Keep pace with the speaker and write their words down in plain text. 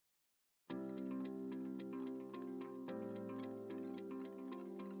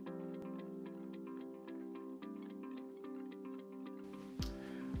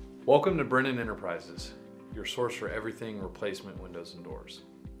Welcome to Brennan Enterprises, your source for everything replacement windows and doors.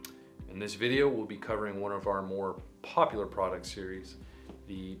 In this video, we'll be covering one of our more popular product series,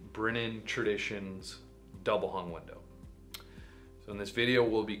 the Brennan Traditions double hung window. So in this video,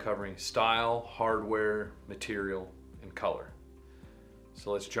 we'll be covering style, hardware, material, and color.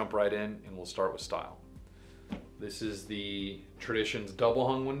 So let's jump right in and we'll start with style. This is the Traditions double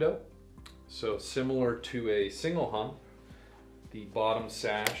hung window. So similar to a single hung, the bottom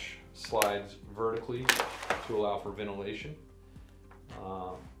sash slides vertically to allow for ventilation.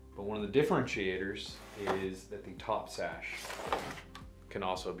 But one of the differentiators is that the top sash can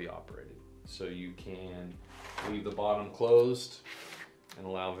also be operated. So you can leave the bottom closed and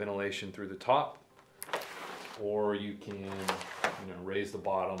allow ventilation through the top, or you can raise the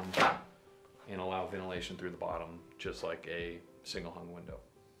bottom and allow ventilation through the bottom, just like a single hung window.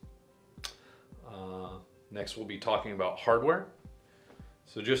 Next, we'll be talking about hardware.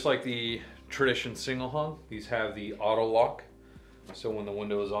 So just like the Tradition single hung, these have the auto lock. So when the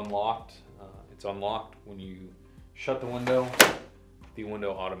window is unlocked, it's unlocked. When you shut the window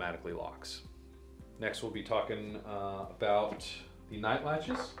automatically locks. Next, we'll be talking about the night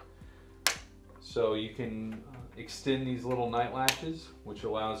latches. So you can extend these little night latches, which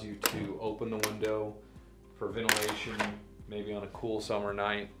allows you to open the window for ventilation, maybe on a cool summer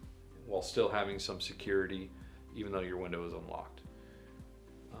night, while still having some security, even though your window is unlocked.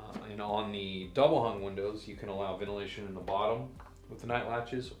 And on the double hung windows, you can allow ventilation in the bottom with the night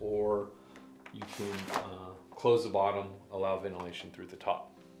latches, or you can close the bottom, allow ventilation through the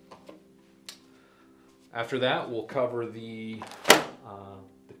top. After that, we'll cover the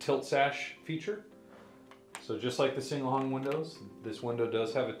tilt sash feature. So just like the single hung windows, this window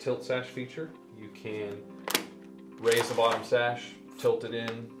does have a tilt sash feature. You can raise the bottom sash, tilt it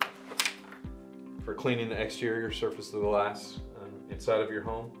in for cleaning the exterior surface of the glass inside of your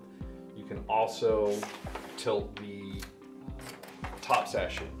home. You can also tilt the top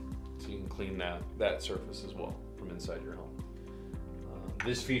sash in, so you can clean that surface as well from inside your home.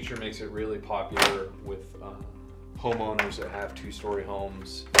 This feature makes it really popular with homeowners that have two-story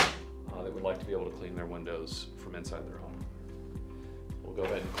homes that would like to be able to clean their windows from inside their home. We'll go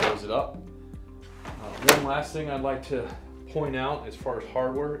ahead and close it up. One last thing I'd like to point out as far as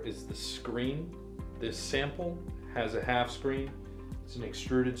hardware is the screen. This sample has a half screen. It's an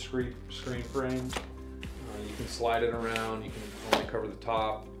extruded screen frame. You can slide it around. You can only cover the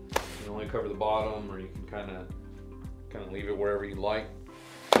top. You can only cover the bottom, or you can kind of leave it wherever you like.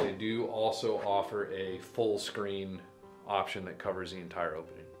 They do also offer a full screen option that covers the entire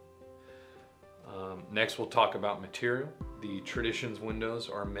opening. Next, we'll talk about material. The Traditions windows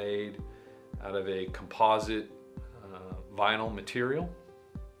are made out of a composite vinyl material.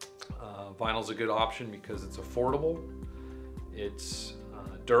 Vinyl is a good option because it's affordable, it's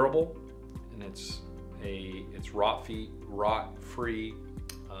durable, and it's rot-free.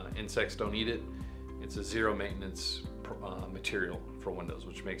 Insects don't eat it. It's a zero maintenance material for windows,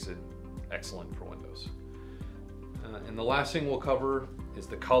 which makes it excellent for windows. And the last thing we'll cover is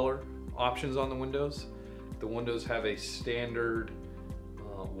the color options on the windows. The windows have a standard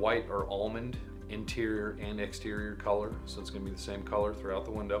white or almond interior and exterior color, so it's going to be the same color throughout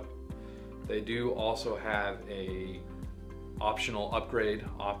the window. They do also have a optional upgrade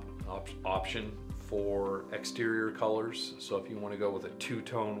option for exterior colors. So if you want to go with a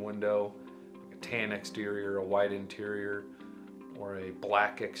two-tone window, a tan exterior, a white interior, or a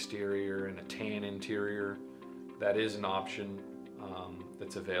black exterior and a tan interior, that is an option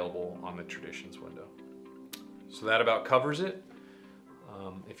that's available on the Traditions window. So that about covers it.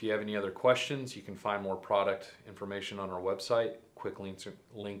 If you have any other questions, you can find more product information on our website. Quick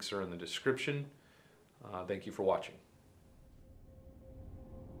links are in the description. Thank you for watching.